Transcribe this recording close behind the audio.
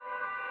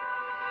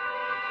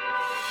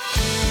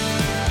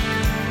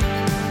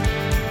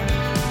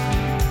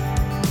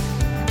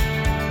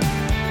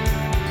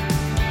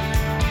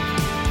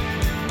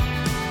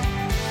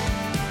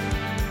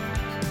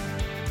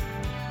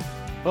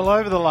Well,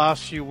 over the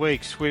last few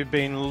weeks, we've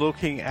been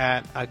looking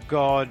at a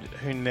God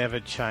who never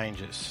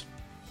changes.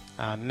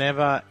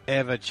 Never,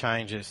 ever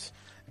changes.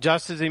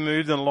 Just as he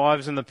moved in the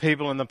lives and the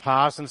people in the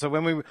past. And so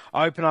when we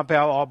open up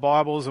our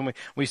Bibles and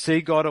we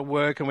see God at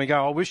work and we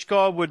go, I wish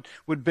God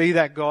would be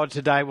that God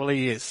today. Well,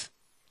 he is.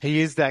 He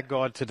is that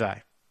God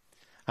today.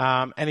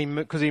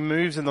 Because he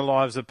moves in the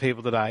lives of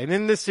people today. And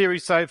in this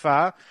series so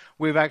far,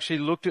 we've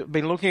actually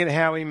been looking at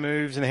how he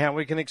moves and how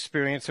we can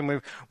experience.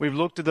 And we've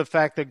looked at the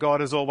fact that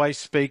God is always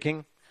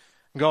speaking.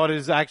 God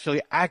is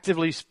actually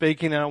actively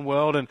speaking in our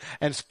world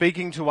and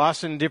speaking to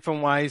us in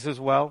different ways as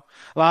well.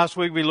 Last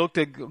week we looked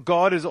at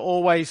God is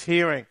always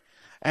hearing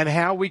and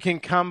how we can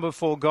come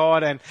before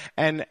God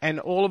and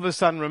all of a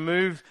sudden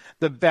remove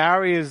the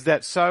barriers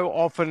that so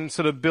often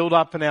sort of build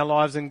up in our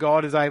lives, and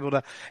God is able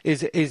to,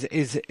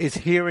 is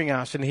hearing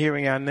us and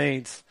hearing our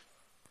needs.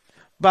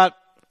 But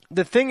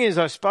the thing is,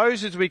 I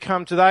suppose as we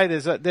come today,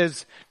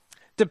 there's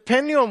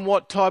depending on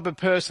what type of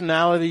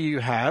personality you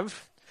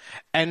have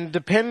and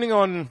depending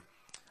on,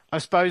 I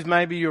suppose,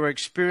 maybe your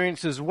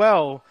experience as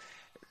well,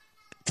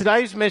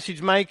 today's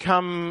message may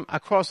come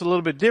across a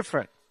little bit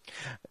different.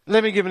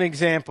 Let me give an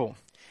example.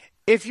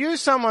 If you're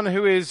someone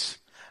who is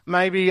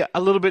maybe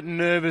a little bit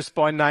nervous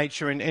by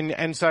nature,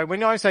 and so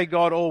when I say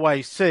God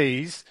always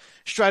sees,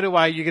 straight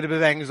away you get a bit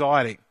of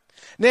anxiety.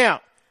 Now,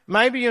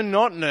 maybe you're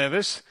not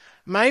nervous.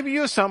 Maybe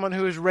you're someone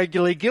who is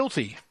regularly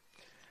guilty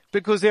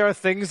because there are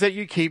things that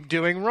you keep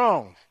doing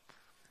wrong.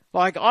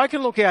 Like, I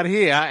can look out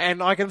here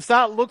and I can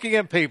start looking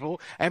at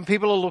people and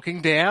people are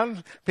looking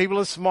down, people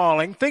are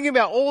smiling, thinking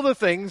about all the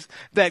things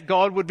that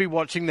God would be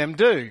watching them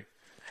do.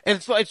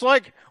 And it's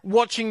like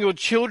watching your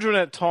children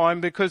at time,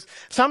 because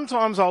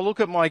sometimes I'll look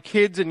at my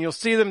kids and you'll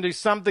see them do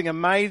something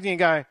amazing and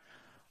go,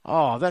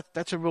 oh,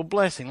 that's a real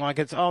blessing. Like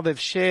they've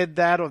shared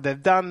that or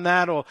they've done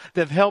that or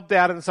they've helped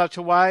out in such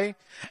a way.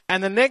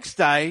 And the next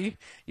day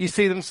you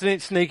see them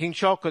sneaking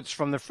chocolates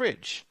from the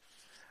fridge.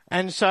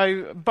 And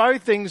so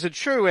both things are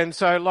true. And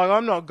so, like,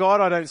 I'm not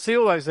God, I don't see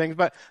all those things,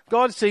 but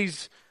God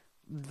sees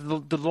the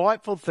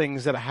delightful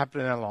things that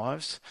happen in our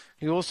lives.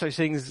 He also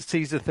sees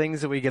the things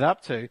that we get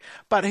up to,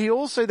 but he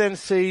also then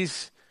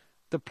sees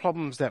the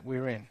problems that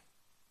we're in.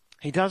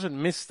 He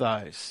doesn't miss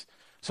those.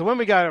 So when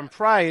we go and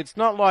pray, it's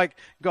not like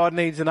God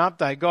needs an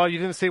update. God, you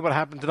didn't see what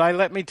happened today.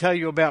 Let me tell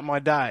you about my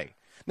day.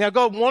 Now,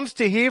 God wants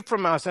to hear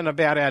from us and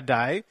about our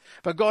day,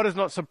 but God is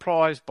not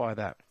surprised by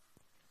that.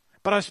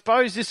 But I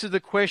suppose this is the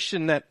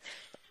question that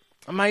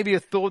maybe a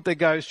thought that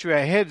goes through our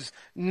heads,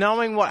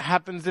 knowing what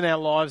happens in our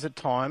lives at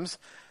times.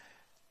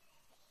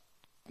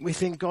 We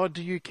think, God,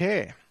 do you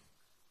care?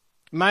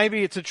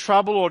 Maybe it's a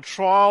trouble or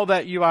trial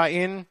that you are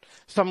in.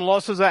 Some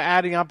losses are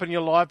adding up in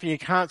your life and you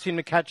can't seem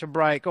to catch a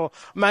break. Or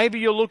maybe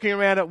you're looking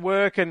around at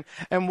work and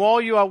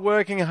while you are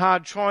working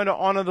hard trying to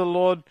honour the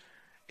Lord,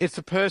 it's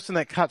the person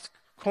that cuts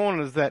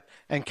corners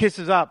and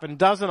kisses up and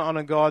doesn't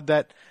honour God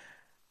that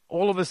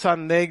all of a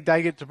sudden they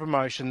get the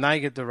promotion, they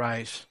get the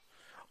raise.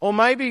 Or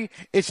maybe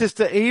it's just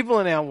the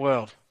evil in our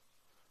world.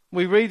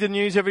 We read the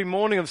news every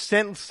morning of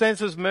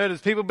senseless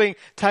murders, people being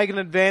taken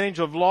advantage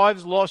of,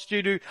 lives lost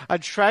due to a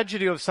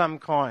tragedy of some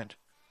kind.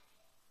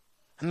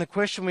 And the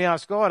question we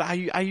ask God,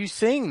 are you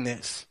seeing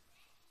this?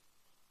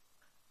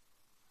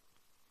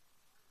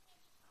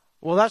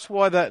 Well, that's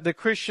why the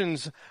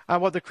Christians,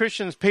 what the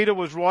Christians Peter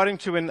was writing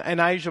to in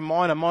Asia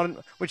Minor,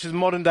 which is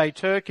modern day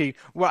Turkey,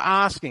 were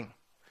asking.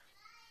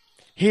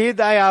 Here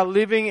they are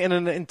living in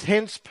an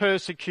intense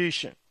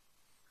persecution.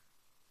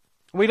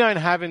 We don't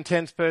have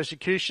intense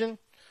persecution.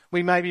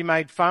 We may be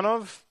made fun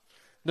of.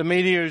 The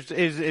media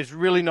is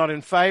really not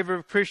in favour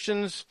of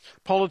Christians.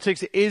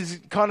 Politics is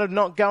kind of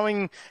not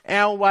going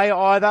our way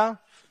either.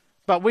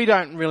 But we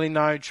don't really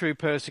know true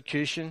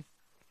persecution.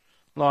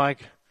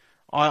 Like,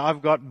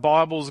 I've got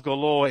Bibles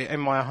galore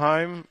in my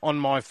home, on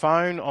my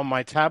phone, on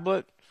my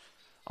tablet.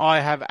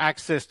 I have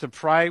access to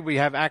pray. We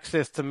have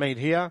access to meet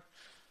here.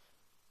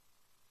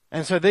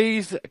 And so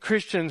these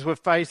Christians were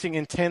facing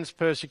intense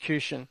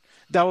persecution.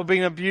 They were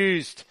being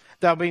abused.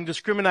 They were being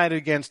discriminated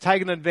against,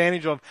 taken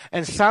advantage of,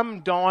 and some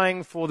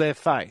dying for their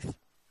faith.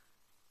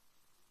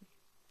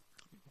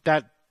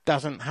 That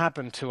doesn't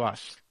happen to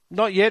us.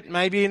 Not yet,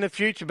 maybe in the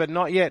future, but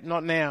not yet,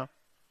 not now.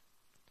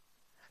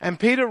 And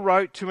Peter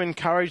wrote to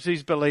encourage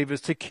these believers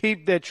to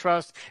keep their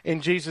trust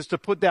in Jesus, to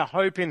put their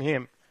hope in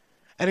him.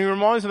 And he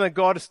reminds them that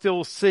God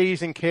still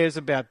sees and cares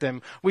about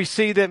them. We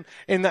see them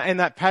in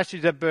that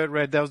passage that Bert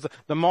read. There was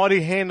the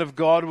mighty hand of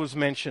God was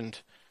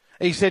mentioned.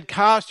 He said,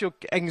 cast your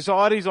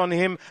anxieties on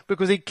him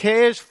because he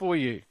cares for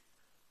you.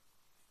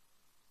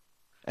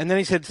 And then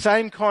he said,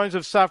 same kinds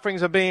of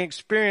sufferings are being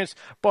experienced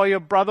by your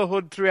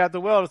brotherhood throughout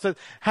the world. It said,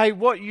 hey,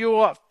 what you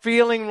are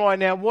feeling right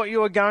now, what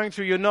you are going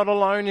through, you're not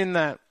alone in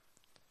that.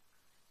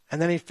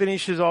 And then he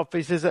finishes off,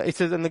 he says,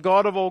 and the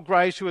God of all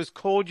grace who has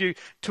called you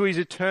to his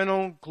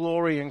eternal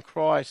glory in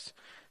Christ,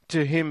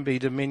 to him be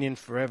dominion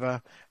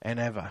forever and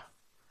ever.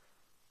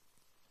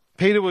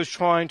 Peter was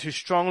trying to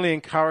strongly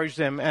encourage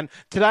them. And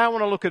today I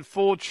want to look at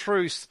 4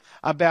 truths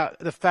about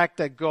the fact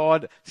that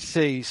God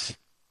sees.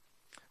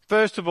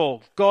 First of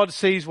all, God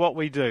sees what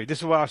we do. This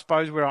is what I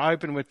suppose we're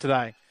open with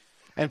today.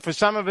 And for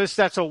some of us,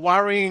 that's a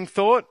worrying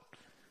thought.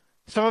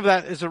 Some of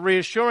that is a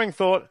reassuring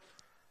thought.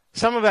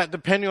 Some of that,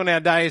 depending on our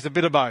day, is a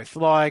bit of both,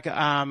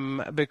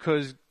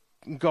 because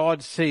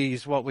God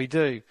sees what we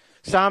do.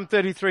 Psalm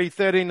 33,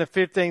 13 to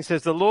 15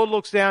 says, the Lord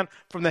looks down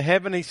from the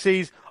heaven, he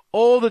sees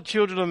all the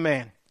children of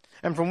man.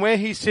 And from where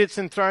he sits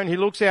enthroned, he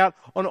looks out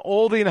on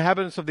all the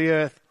inhabitants of the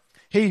earth.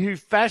 He who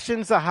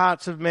fashions the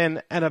hearts of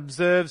men and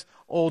observes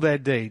all their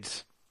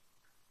deeds.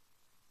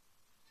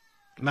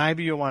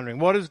 Maybe you're wondering,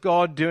 what is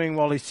God doing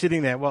while he's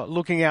sitting there,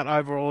 looking out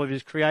over all of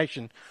his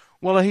creation?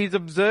 Well, he's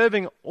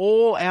observing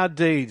all our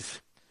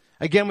deeds.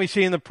 Again, we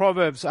see in the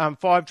Proverbs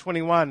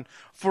 5:21,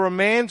 for a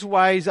man's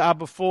ways are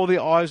before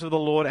the eyes of the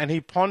Lord, and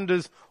he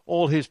ponders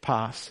all his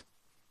paths.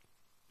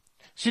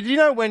 So do you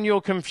know when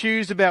you're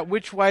confused about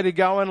which way to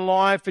go in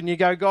life and you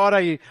go, God,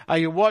 are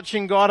you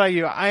watching? God, are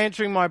you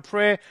answering my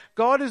prayer?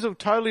 God is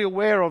totally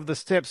aware of the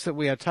steps that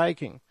we are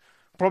taking.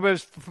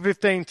 Proverbs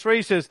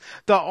 15:3 says,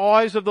 the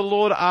eyes of the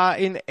Lord are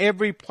in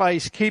every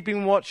place,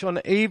 keeping watch on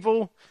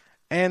evil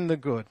and the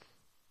good.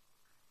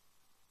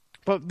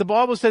 But the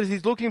Bible says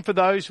he's looking for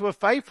those who are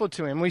faithful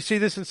to him. We see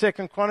this in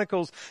 2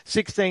 Chronicles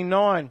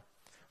 16:9.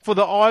 For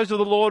the eyes of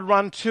the Lord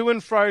run to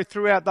and fro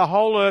throughout the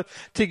whole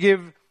earth to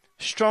give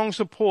strong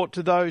support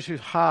to those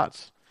whose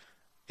hearts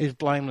is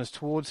blameless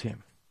towards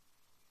him.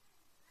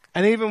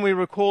 And even we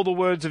recall the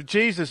words of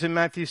Jesus in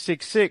Matthew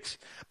 6:6.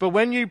 But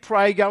when you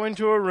pray, go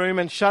into a room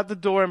and shut the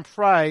door and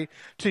pray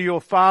to your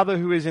Father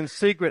who is in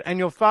secret. And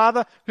your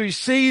Father who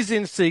sees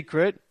in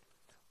secret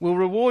will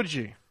reward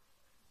you.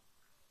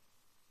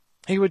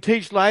 He would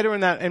teach later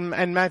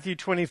in Matthew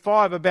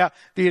 25 about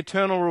the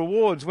eternal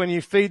rewards when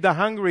you feed the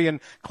hungry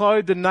and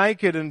clothe the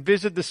naked and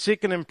visit the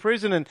sick and in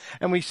prison.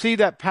 And we see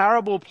that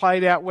parable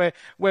played out where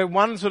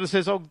one sort of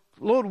says, oh,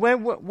 Lord, where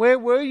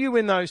were you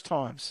in those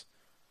times?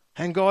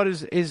 And God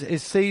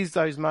is sees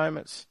those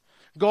moments.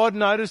 God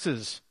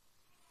notices.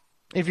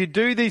 If you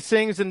do these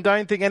things and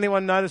don't think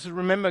anyone notices,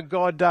 remember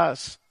God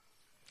does.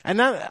 And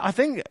that, I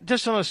think,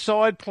 just on a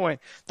side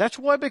point, that's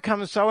why it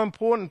becomes so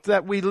important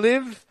that we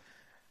live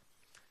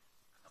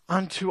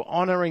unto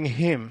honouring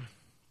him.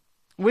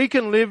 We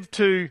can live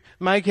to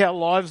make our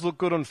lives look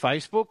good on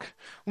Facebook.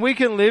 We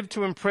can live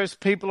to impress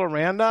people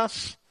around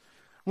us.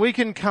 We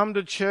can come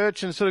to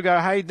church and sort of go,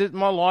 hey,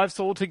 my life's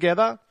all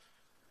together.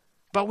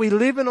 But we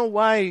live in a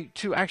way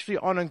to actually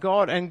honour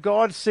God, and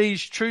God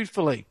sees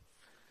truthfully.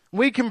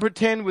 We can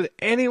pretend with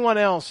anyone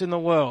else in the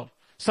world.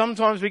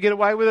 Sometimes we get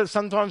away with it,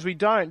 sometimes we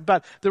don't.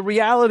 But the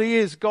reality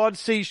is God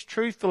sees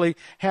truthfully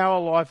how our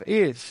life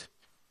is.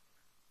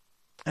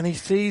 And he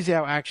sees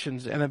our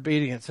actions and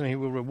obedience, and he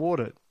will reward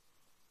it.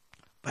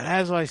 But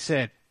as I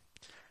said,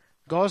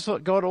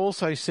 God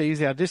also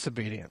sees our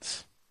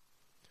disobedience.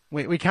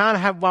 We can't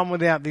have one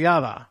without the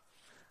other.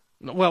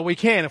 Well, we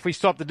can if we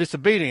stop the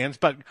disobedience,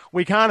 but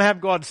we can't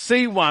have God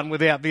see one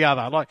without the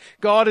other. Like,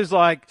 God is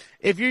like,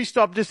 if you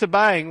stop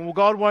disobeying, well,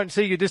 God won't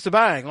see you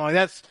disobeying.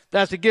 Like,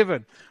 that's a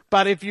given.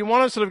 But if you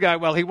want to sort of go,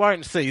 well, he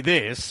won't see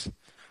this,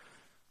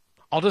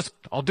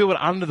 I'll do it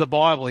under the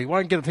Bible. He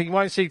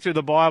won't see through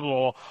the Bible,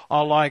 or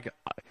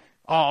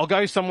I'll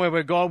go somewhere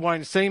where God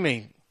won't see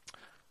me.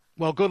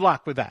 Well, good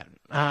luck with that.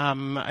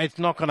 It's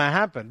not going to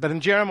happen. But in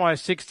Jeremiah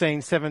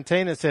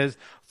 16:17 it says,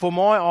 for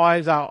my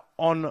eyes are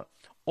on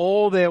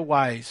all their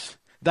ways.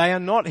 They are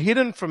not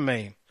hidden from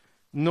me,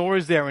 nor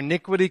is their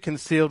iniquity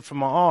concealed from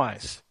my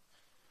eyes.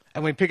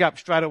 And we pick up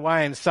straight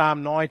away in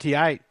Psalm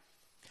 98.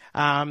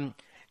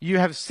 You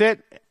have set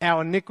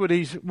our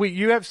iniquities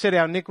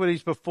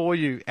before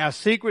you, our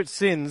secret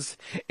sins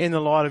in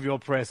the light of your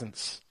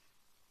presence.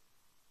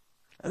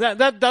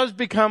 That does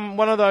become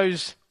one of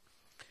those.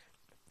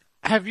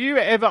 Have you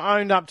ever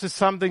owned up to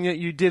something that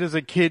you did as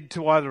a kid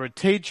to either a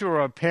teacher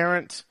or a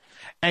parent,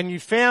 and you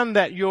found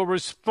that your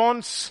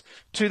response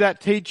to that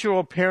teacher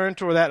or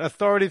parent or that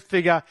authoritative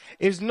figure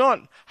is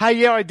not, hey,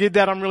 yeah, I did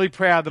that, I'm really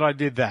proud that I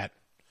did that.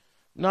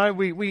 No,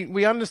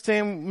 we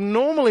understand,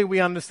 normally we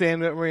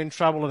understand that we're in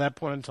trouble at that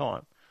point in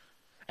time.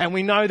 And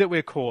we know that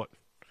we're caught.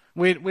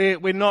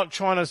 We're not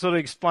trying to sort of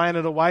explain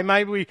it away.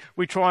 Maybe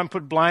we try and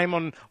put blame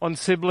on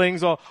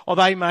siblings, or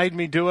they made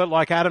me do it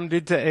like Adam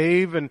did to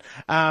Eve.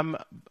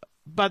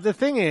 But the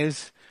thing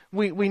is,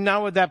 we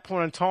know at that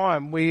point in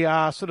time, we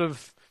are sort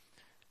of,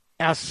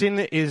 our sin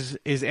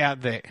is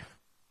out there.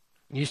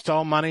 You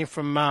stole money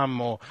from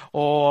mum,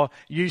 or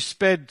you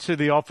sped to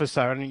the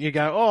officer, and you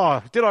go,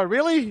 oh, did I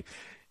really?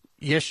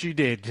 Yes, you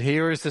did.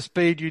 Here is the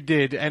speed you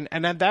did. And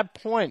at that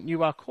point,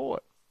 you are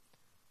caught.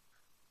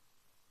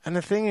 And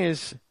the thing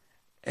is,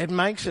 it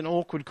makes an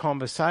awkward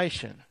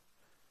conversation,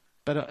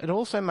 but it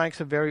also makes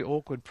a very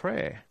awkward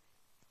prayer.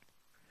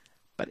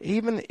 But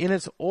even in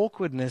its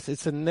awkwardness,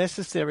 it's a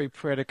necessary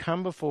prayer to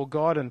come before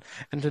God and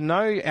to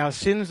know our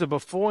sins are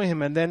before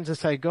him, and then to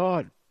say,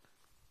 God,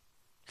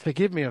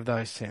 forgive me of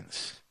those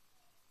sins.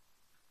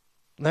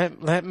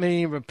 Let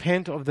me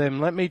repent of them.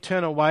 Let me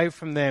turn away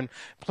from them.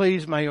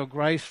 Please, may your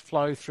grace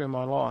flow through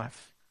my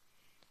life.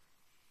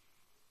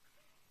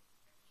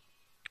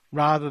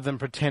 Rather than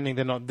pretending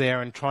they're not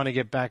there and trying to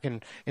get back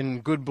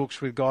in good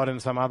books with God in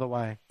some other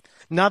way.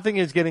 Nothing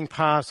is getting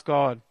past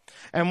God.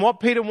 And what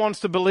Peter wants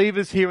the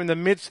believers here in the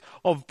midst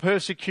of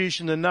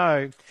persecution to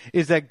know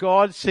is that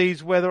God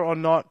sees whether or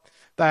not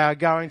they are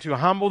going to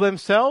humble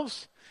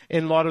themselves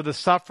in light of the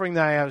suffering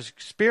they are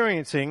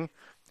experiencing,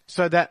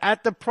 so that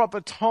at the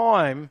proper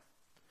time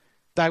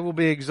they will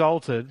be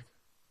exalted,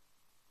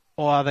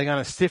 or are they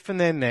going to stiffen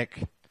their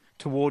neck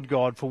toward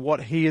God for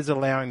what he is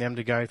allowing them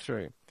to go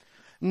through.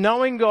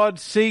 Knowing God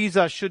sees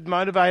us should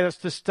motivate us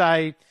to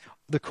stay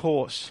the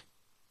course.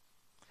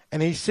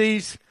 And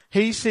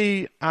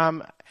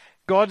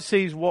God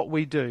sees what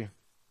we do.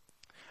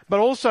 But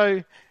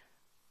also,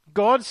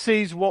 God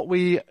sees what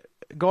we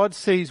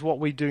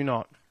do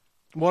not.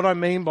 What I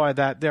mean by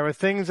that, there are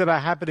things that are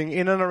happening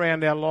in and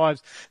around our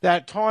lives that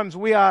at times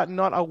we are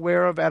not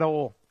aware of at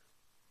all.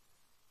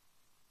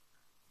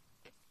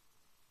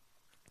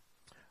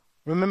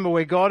 Remember,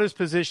 where God is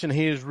positioned,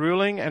 he is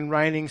ruling and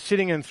reigning,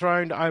 sitting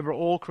enthroned over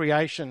all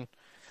creation.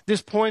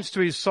 This points to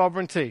his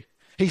sovereignty.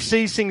 He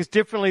sees things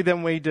differently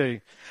than we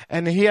do.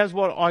 And he has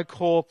what I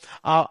call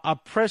a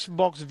press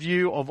box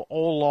view of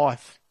all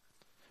life.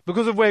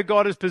 Because of where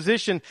God is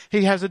positioned,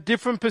 he has a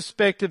different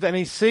perspective and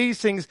he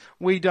sees things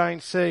we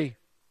don't see.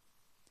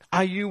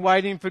 Are you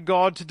waiting for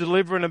God to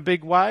deliver in a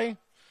big way?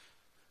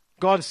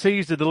 God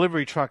sees the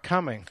delivery truck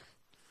coming.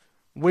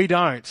 We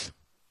don't.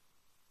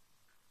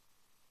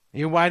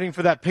 You're waiting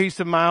for that piece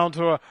of mail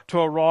to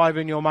arrive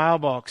in your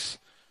mailbox.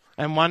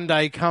 And one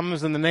day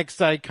comes and the next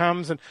day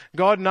comes, and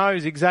God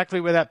knows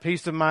exactly where that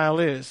piece of mail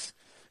is.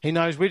 He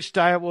knows which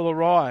day it will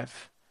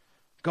arrive.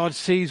 God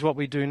sees what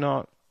we do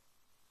not.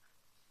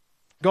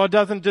 God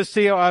doesn't just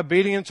see our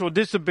obedience or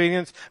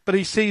disobedience, but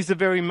he sees the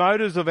very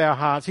motives of our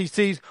hearts. He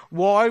sees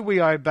why we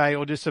obey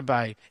or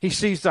disobey. He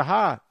sees the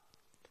heart.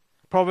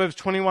 Proverbs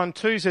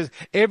 21:2 says,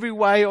 every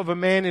way of a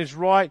man is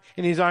right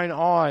in his own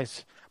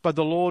eyes, but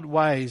the Lord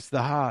weighs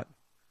the heart.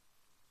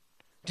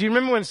 Do you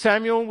remember when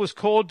Samuel was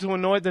called to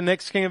anoint the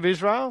next king of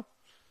Israel?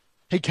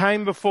 He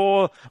came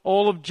before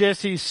all of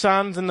Jesse's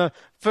sons, and the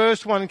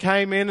first one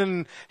came in,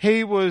 and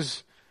he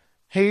was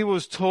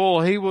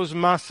tall, he was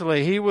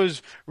muscly, he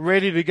was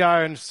ready to go.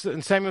 And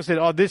Samuel said,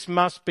 oh, this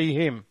must be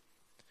him.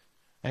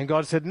 And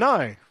God said,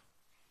 no.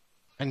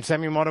 And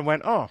Samuel might have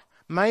went, oh,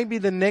 maybe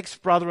the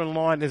next brother in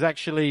line has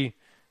actually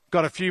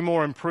got a few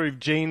more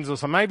improved genes or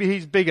something. Maybe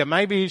he's bigger,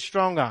 maybe he's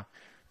stronger.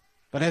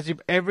 But as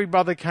every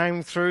brother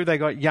came through, they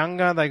got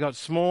younger, they got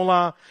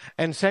smaller.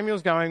 And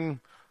Samuel's going,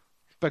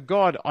 but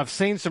God, I've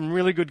seen some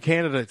really good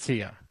candidates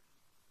here.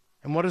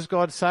 And what does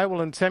God say?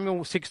 Well, in Samuel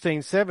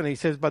 16:7, he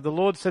says, but the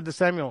Lord said to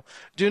Samuel,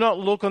 do not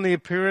look on the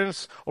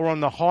appearance or on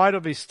the height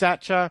of his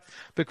stature,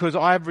 because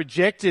I have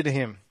rejected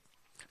him.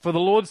 For the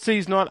Lord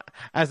sees not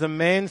as a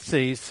man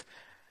sees.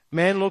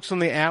 Man looks on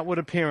the outward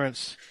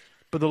appearance,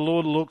 but the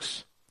Lord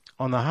looks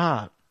on the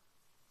heart.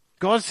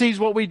 God sees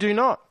what we do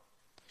not.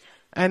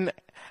 And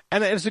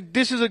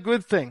this is a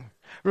good thing.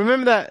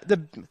 Remember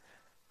that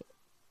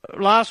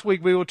last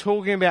week we were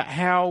talking about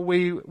how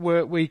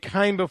we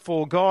came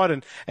before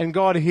God and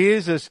God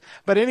hears us.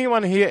 But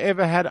anyone here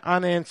ever had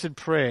unanswered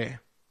prayer?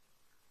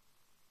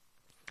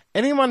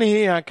 Anyone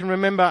here can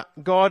remember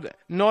God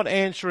not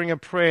answering a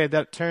prayer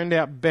that turned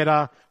out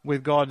better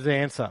with God's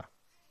answer?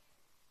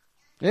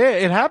 Yeah,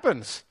 it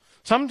happens.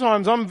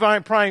 Sometimes I'm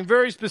praying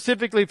very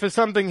specifically for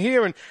something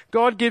here and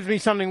God gives me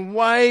something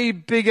way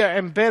bigger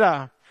and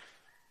better.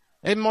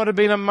 It might have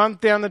been a month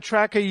down the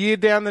track, a year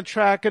down the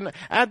track, and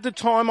at the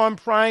time I'm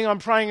praying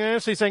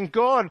earnestly saying,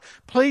 God,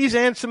 please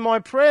answer my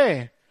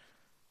prayer.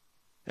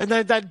 And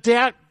that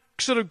doubt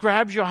sort of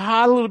grabs your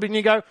heart a little bit and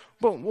you go,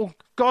 well,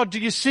 God, do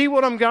you see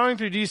what I'm going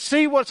through? Do you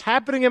see what's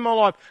happening in my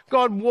life?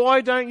 God, why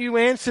don't you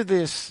answer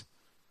this?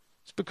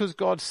 It's because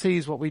God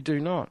sees what we do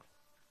not.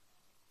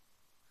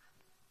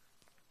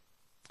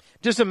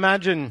 Just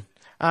imagine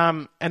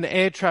an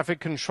air traffic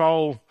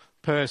control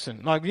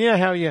person. Like, you know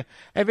how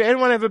have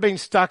anyone ever been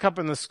stuck up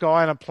in the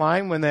sky in a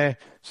plane when they're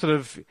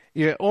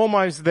you're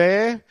almost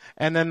there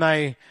and then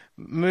they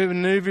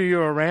maneuver you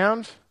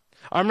around?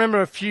 I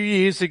remember a few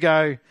years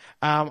ago,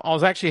 I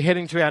was actually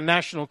heading to our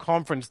national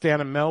conference down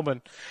in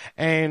Melbourne,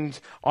 and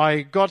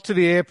I got to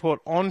the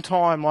airport on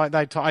time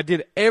like I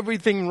did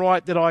everything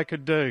right that I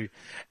could do.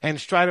 And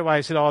straight away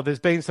I said, oh, there's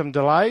been some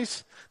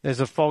delays. There's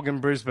a fog in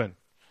Brisbane.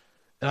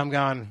 And I'm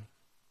going,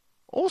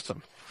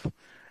 awesome.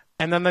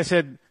 And then they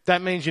said,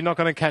 that means you're not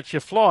going to catch your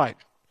flight.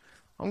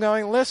 I'm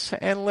going, less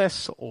and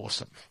less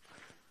awesome.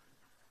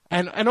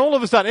 And all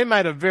of a sudden, it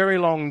made a very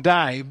long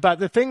day. But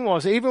the thing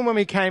was, even when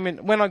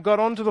when I got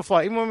onto the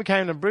flight, even when we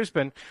came to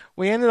Brisbane,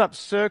 we ended up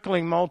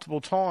circling multiple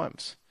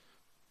times.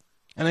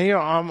 And here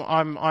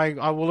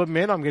I will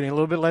admit, I'm getting a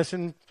little bit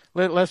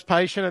less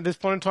patient at this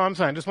point in time,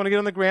 saying, I just want to get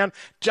on the ground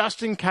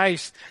just in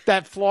case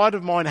that flight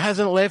of mine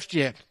hasn't left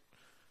yet.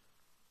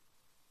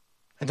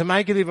 And to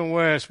make it even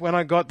worse, when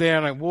I got there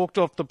and I walked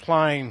off the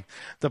plane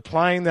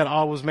that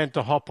I was meant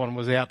to hop on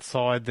was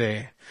outside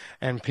there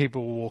and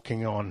people were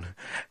walking on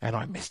and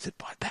I missed it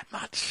by that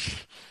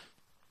much.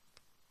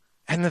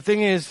 And the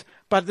thing is,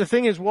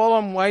 while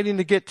I'm waiting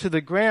to get to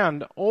the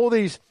ground, all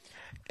these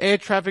air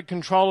traffic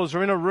controllers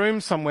are in a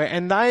room somewhere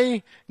and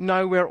they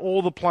know where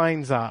all the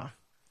planes are.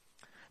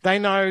 They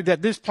know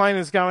that this plane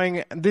is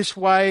going this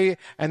way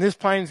and this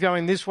plane's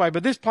going this way,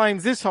 but this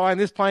plane's this high and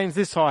this plane's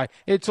this high.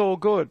 It's all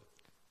good.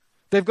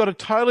 They've got a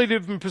totally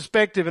different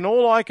perspective, and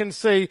all I can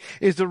see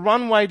is the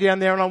runway down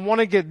there, and I want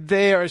to get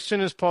there as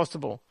soon as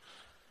possible.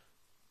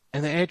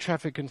 And the air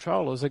traffic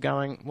controllers are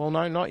going, well,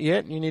 no, not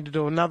yet. You need to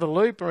do another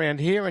loop around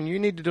here, and you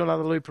need to do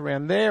another loop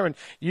around there, and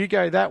you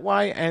go that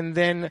way, and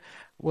then it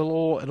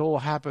all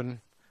happen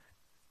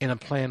in a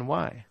planned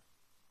way.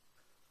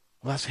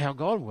 Well, that's how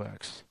God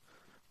works.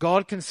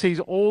 God can see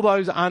all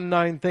those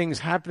unknown things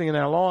happening in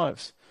our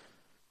lives.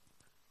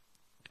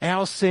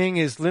 Our seeing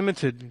is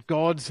limited.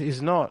 God's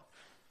is not.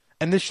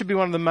 And this should be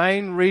one of the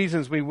main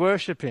reasons we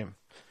worship him.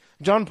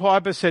 John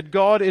Piper said,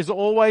 God is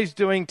always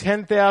doing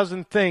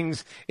 10,000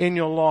 things in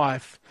your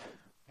life,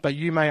 but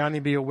you may only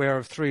be aware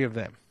of 3 of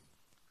them.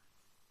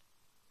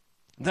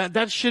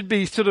 That should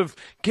be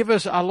give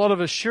us a lot of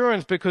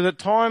assurance, because at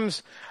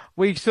times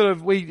we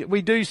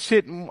do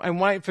sit and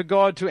wait for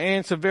God to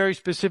answer very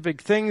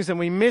specific things, and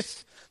we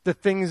miss the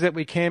things that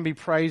we can be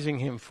praising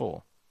him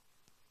for.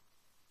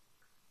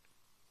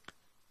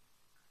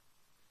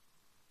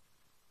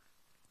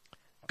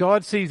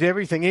 God sees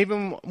everything,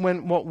 even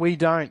when what we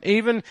don't.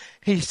 Even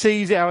he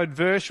sees our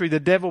adversary, the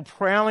devil,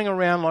 prowling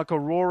around like a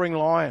roaring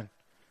lion,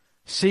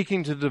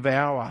 seeking to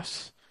devour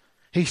us.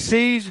 He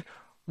sees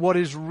what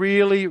is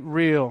really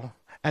real,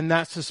 and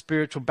that's the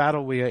spiritual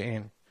battle we are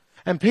in.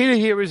 And Peter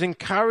here is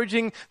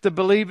encouraging the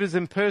believers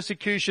in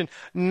persecution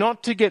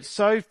not to get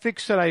so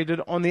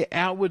fixated on the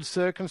outward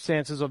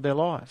circumstances of their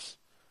lives,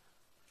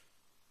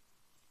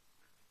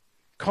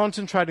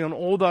 concentrating on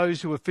all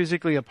those who are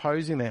physically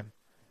opposing them.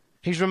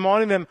 He's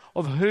reminding them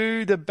of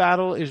who the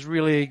battle is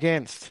really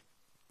against.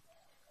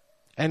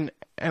 And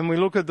we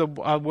look at the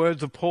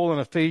words of Paul in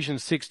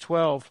Ephesians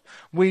 6:12.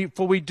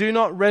 For we do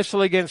not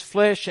wrestle against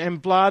flesh and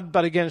blood,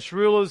 but against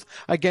rulers,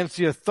 against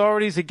the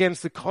authorities,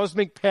 against the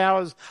cosmic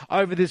powers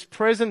over this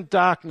present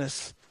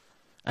darkness,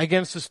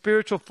 against the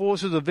spiritual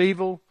forces of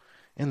evil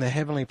in the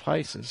heavenly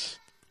places.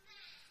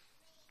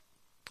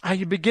 Are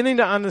you beginning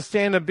to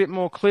understand a bit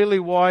more clearly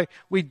why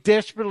we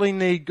desperately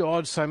need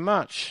God so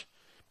much?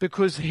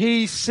 Because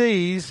he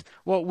sees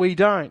what we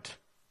don't.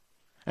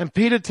 And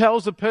Peter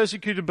tells the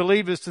persecuted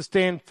believers to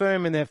stand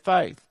firm in their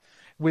faith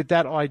with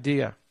that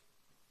idea.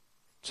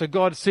 So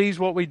God sees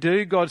what we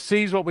do, God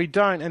sees what we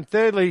don't. And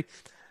thirdly,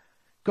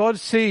 God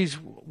sees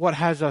what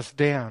has us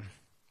down.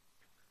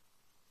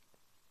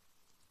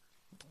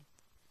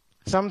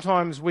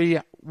 Sometimes we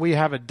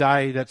have a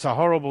day that's a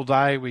horrible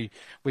day. We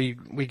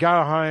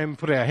go home,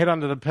 put our head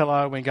under the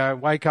pillow, we go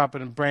wake up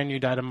in a brand new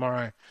day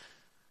tomorrow.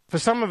 For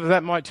some of us,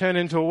 that might turn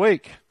into a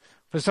week.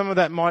 For some of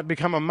that might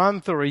become a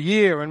month or a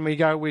year, and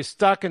we're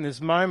stuck in this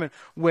moment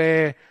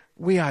where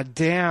we are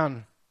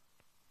down.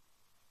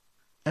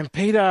 And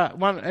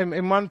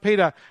in 1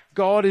 Peter,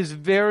 God is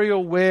very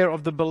aware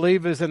of the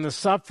believers and the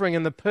suffering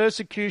and the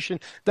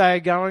persecution they are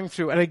going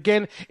through. And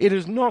again, it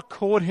has not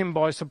caught him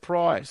by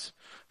surprise.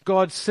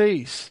 God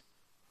sees.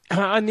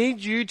 And I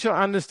need you to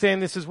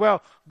understand this as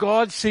well.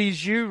 God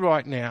sees you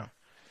right now.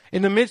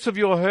 In the midst of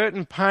your hurt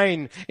and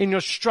pain, in your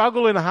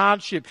struggle and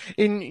hardship,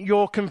 in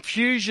your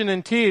confusion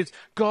and tears,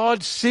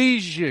 God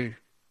sees you.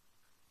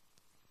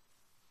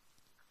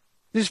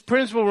 This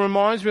principle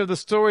reminds me of the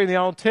story in the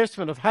Old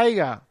Testament of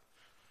Hagar.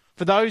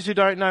 For those who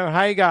don't know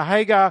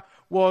Hagar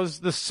was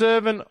the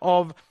servant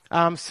of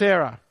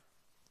Sarah.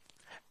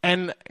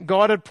 And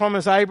God had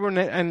promised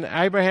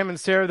Abraham and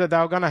Sarah that they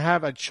were going to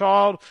have a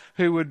child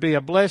who would be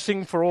a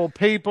blessing for all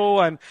people.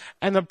 And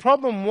the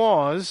problem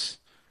was,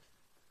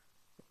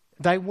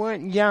 they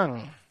weren't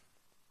young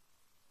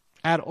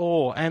at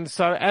all. And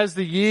so as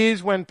the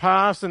years went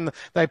past and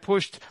they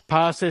pushed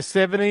past their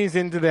 70s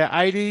into their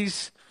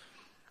 80s,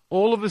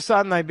 all of a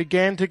sudden they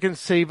began to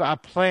conceive a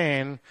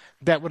plan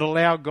that would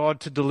allow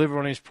God to deliver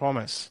on his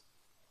promise.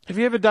 Have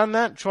you ever done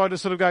that? Tried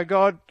to go,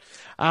 God,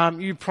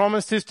 you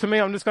promised this to me.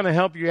 I'm just going to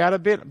help you out a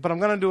bit, but I'm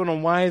going to do it in a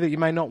way that you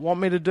may not want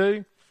me to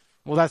do.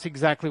 Well, that's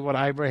exactly what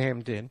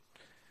Abraham did.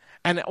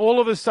 And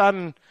all of a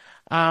sudden,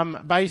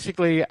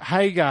 basically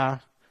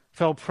Hagar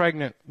fell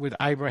pregnant with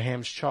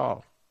Abraham's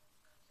child.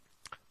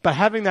 But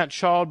having that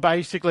child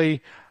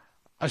basically,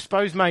 I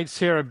suppose, made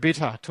Sarah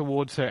bitter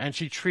towards her, and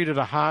she treated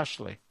her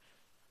harshly.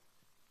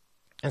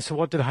 And so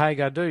what did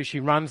Hagar do? She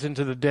runs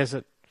into the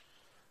desert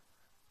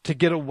to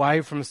get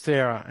away from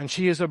Sarah. And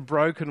she is a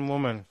broken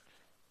woman.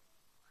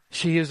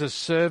 She is a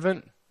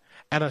servant,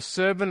 and a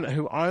servant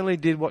who only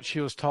did what she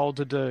was told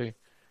to do.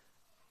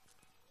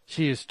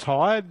 She is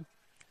tired.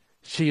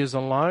 She is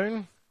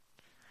alone.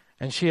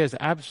 And she has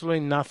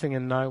absolutely nothing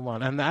and no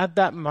one. And at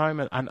that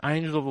moment, an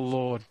angel of the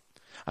Lord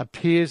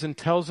appears and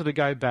tells her to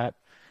go back,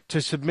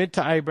 to submit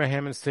to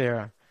Abraham and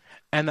Sarah.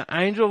 And the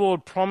angel of the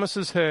Lord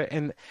promises her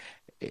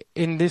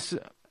in this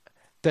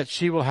that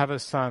she will have a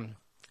son.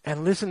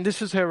 And listen,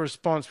 this is her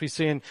response we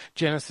see in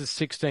Genesis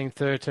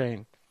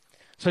 16:13.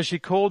 So she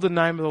called the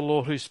name of the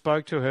Lord who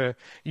spoke to her,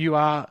 "You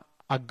are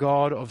a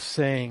God of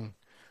seeing,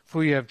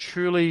 for you have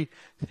truly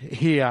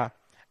hear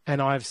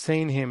and I have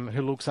seen him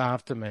who looks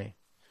after me.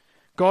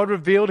 God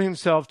revealed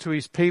himself to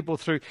his people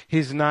through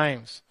his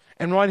names.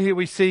 And right here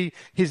we see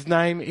his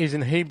name is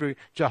in Hebrew,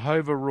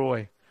 Jehovah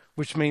Roy,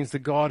 which means the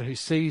God who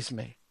sees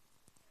me.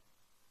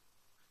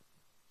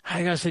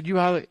 Hagar said, you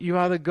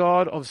are the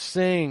God of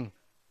seeing.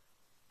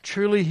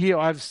 Truly here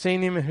I have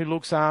seen him who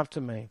looks after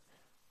me.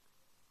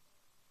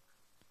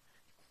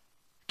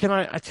 Can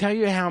I tell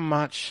you how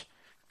much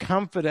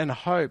comfort and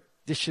hope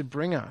this should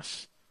bring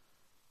us?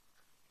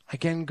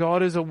 Again,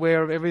 God is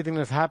aware of everything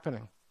that's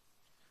happening.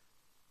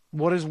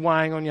 What is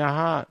weighing on your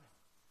heart?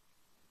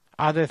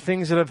 Are there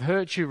things that have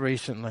hurt you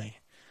recently?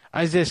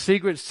 Is there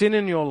secret sin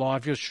in your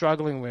life you're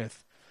struggling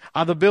with?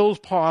 Are the bills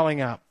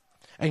piling up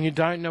and you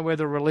don't know where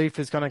the relief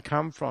is going to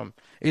come from?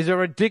 Is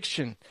there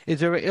addiction?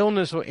 Is there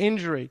illness or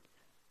injury?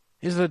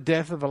 Is it the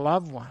death of a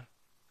loved one?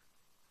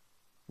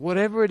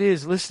 Whatever it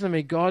is, listen to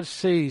me, God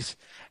sees,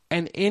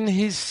 and in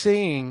his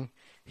seeing,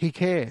 he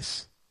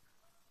cares.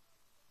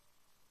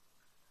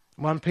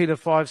 1 Peter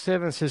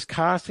 5:7 says,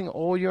 casting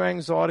all your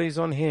anxieties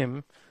on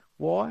him.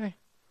 Why?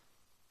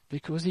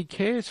 Because he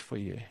cares for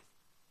you.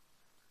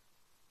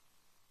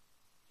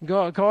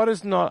 God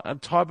is not a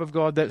type of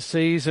God that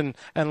sees and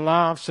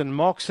laughs and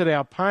mocks at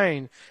our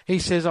pain. He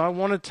says, I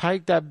want to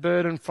take that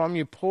burden from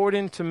you, pour it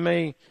into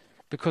me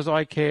because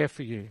I care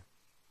for you.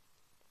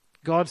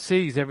 God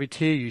sees every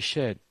tear you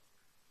shed.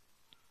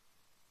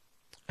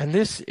 And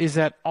this is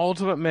that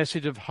ultimate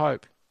message of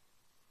hope.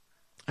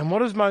 And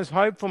what is most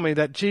hope for me?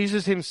 That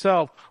Jesus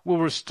himself will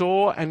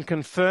restore and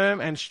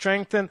confirm and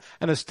strengthen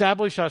and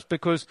establish us,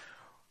 because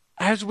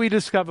as we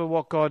discover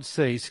what God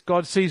sees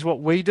what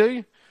we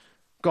do,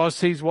 God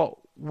sees what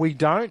we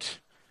don't,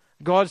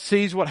 God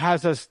sees what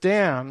has us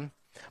down.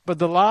 But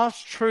the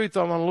last truth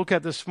I want to look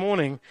at this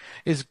morning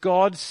is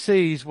God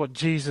sees what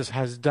Jesus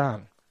has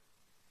done.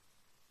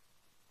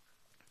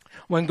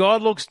 When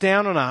God looks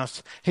down on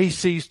us, he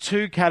sees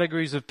two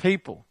categories of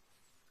people.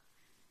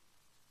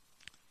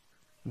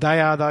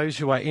 They are those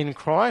who are in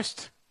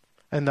Christ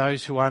and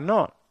those who are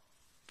not.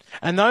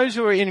 And those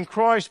who are in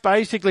Christ,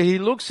 basically, he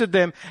looks at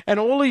them and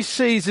all he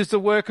sees is the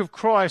work of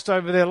Christ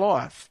over their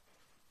life.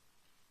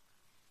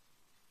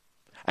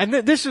 And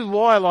this is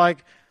why,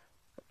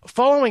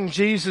 following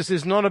Jesus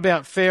is not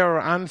about fair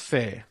or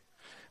unfair.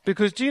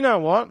 Because do you know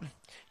what?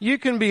 You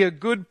can be a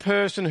good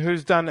person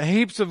who's done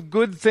heaps of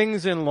good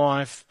things in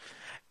life,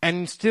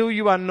 and still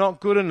you are not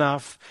good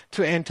enough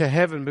to enter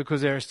heaven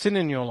because there is sin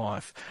in your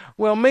life.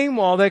 Well,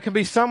 meanwhile, there can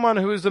be someone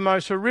who is the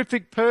most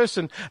horrific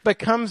person but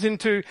comes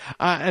into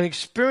an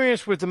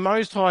experience with the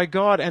Most High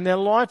God, and their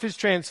life is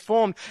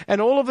transformed,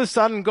 and all of a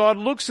sudden God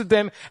looks at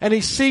them and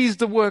he sees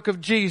the work of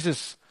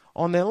Jesus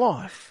on their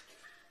life.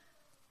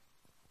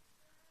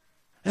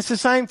 It's the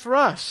same for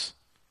us.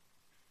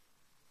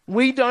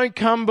 We don't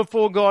come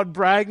before God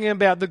bragging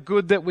about the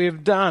good that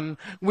we've done.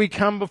 We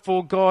come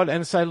before God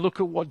and say, look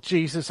at what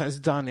Jesus has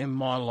done in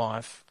my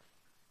life.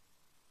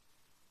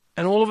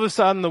 And all of a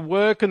sudden, the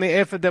work and the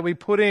effort that we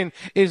put in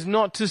is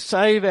not to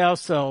save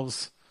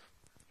ourselves,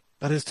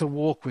 but is to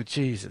walk with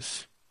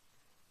Jesus.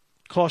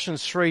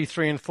 Colossians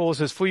 3:3-4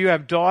 says, for you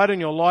have died and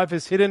your life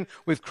is hidden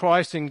with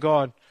Christ in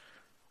God.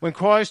 When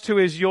Christ, who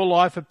is your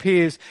life,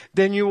 appears,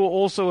 then you will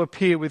also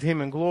appear with him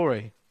in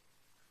glory.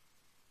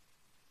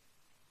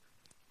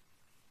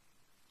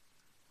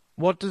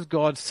 What does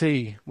God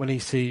see when he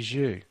sees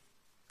you?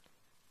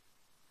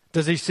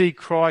 Does he see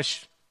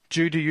Christ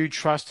due to you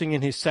trusting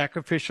in his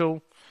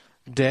sacrificial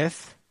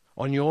death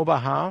on your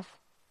behalf?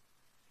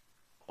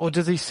 Or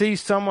does he see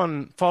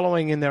someone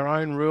following in their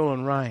own rule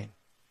and reign?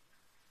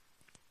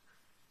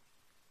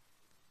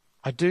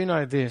 I do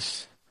know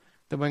this,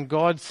 that when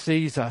God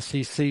sees us,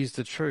 he sees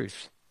the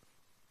truth.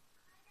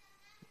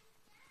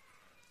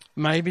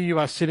 Maybe you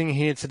are sitting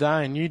here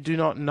today and you do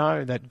not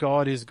know that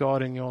God is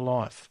God in your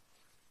life.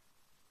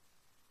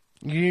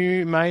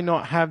 You may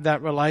not have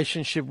that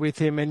relationship with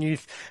him, and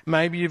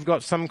maybe you've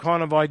got some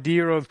kind of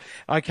idea of,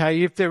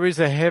 okay, if there is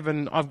a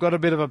heaven, I've got a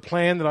bit of a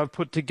plan that I've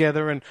put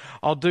together, and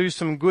I'll do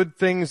some good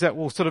things that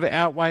will sort of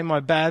outweigh my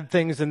bad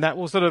things, and that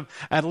will sort of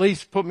at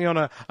least put me on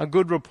a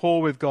good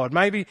rapport with God.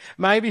 Maybe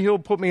he'll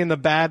put me in the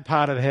bad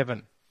part of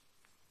heaven.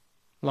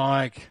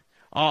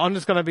 I'm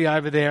just going to be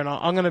over there and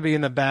I'm going to be in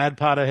the bad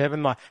part of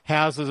heaven. My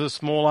houses are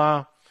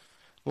smaller,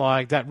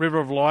 like that river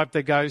of life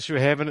that goes through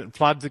heaven, it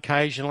floods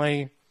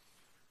occasionally.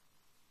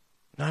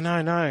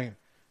 No.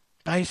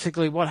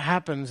 Basically what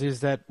happens is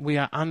that we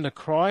are under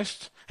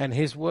Christ and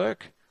his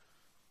work,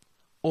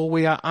 or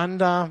we are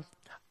under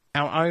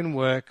our own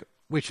work,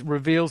 which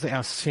reveals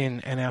our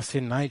sin and our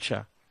sin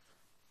nature.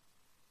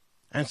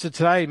 And so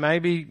today,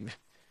 maybe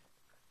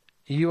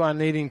you are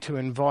needing to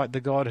invite the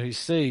God who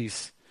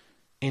sees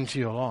into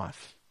your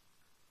life.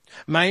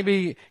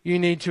 Maybe you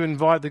need to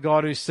invite the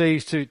God who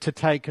sees to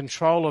take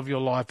control of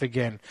your life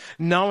again,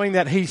 knowing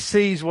that he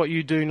sees what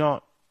you do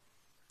not.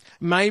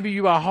 Maybe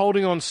you are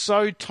holding on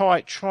so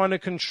tight, trying to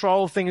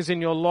control things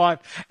in your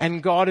life,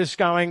 and God is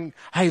going,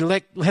 hey,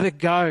 let it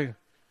go.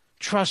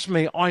 Trust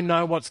me, I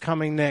know what's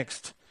coming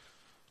next.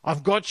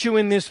 I've got you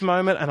in this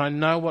moment, and I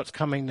know what's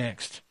coming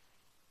next.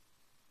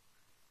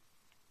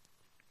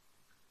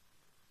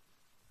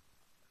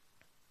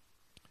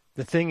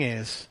 The thing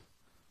is,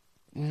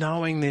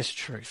 knowing this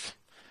truth,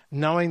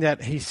 knowing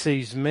that he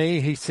sees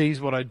me, he sees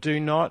what I do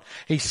not,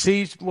 he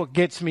sees what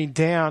gets me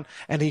down,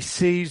 and he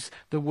sees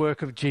the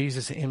work of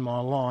Jesus in my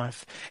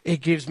life.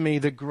 It gives me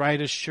the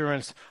great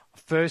assurance,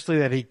 firstly,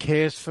 that he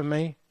cares for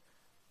me,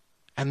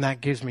 and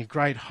that gives me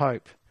great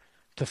hope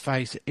to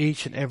face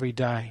each and every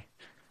day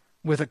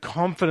with a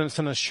confidence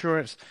and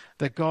assurance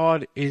that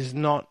God is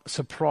not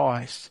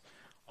surprised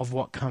of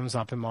what comes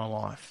up in my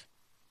life.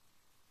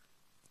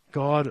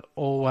 God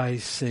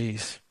always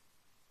sees.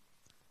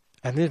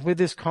 And with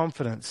this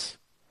confidence,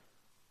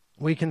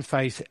 we can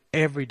face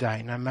every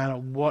day, no matter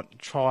what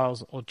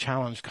trials or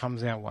challenge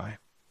comes our way.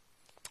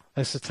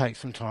 Let's just take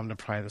some time to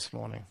pray this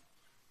morning.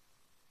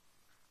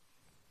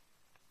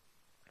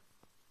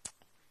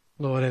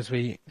 Lord, as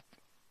we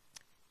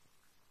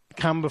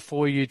come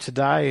before you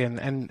today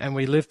and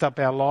we lift up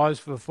our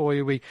lives before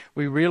you, we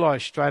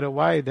realize straight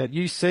away that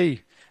you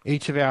see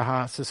each of our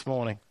hearts this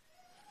morning.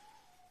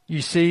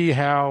 You see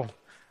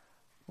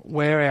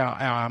where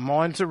our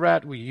minds are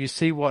at. You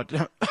see what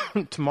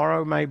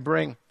tomorrow may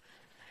bring.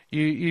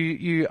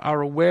 You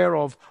are aware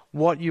of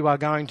what you are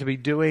going to be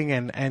doing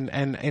and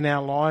in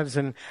our lives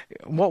and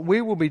what we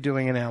will be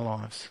doing in our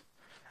lives.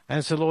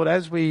 And so, Lord,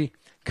 as we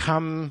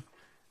come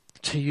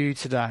to you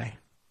today,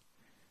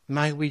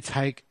 may we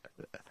take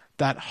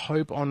that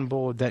hope on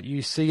board that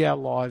you see our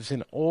lives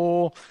in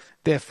all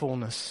their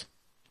fullness,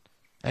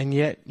 and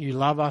yet you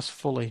love us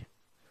fully.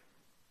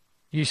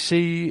 You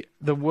see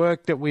the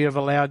work that we have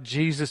allowed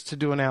Jesus to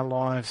do in our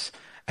lives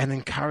and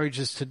encourage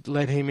us to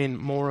let him in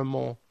more and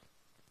more.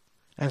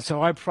 And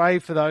so I pray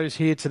for those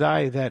here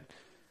today that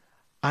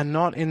are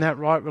not in that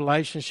right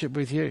relationship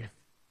with you,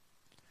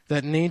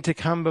 that need to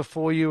come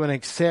before you and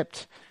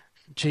accept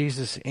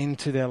Jesus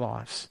into their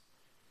lives.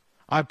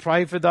 I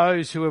pray for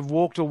those who have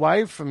walked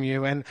away from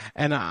you and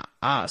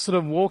are sort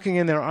of walking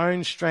in their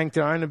own strength,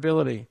 their own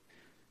ability.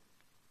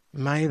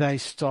 May they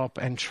stop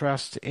and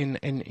trust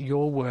in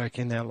your work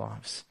in their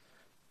lives.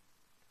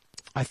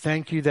 I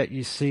thank you that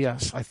you see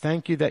us. I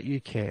thank you that you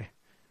care.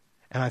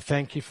 And I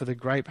thank you for the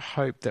great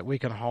hope that we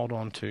can hold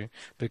on to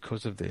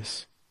because of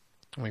this.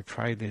 And we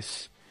pray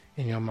this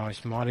in your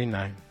most mighty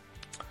name.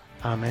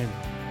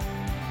 Amen.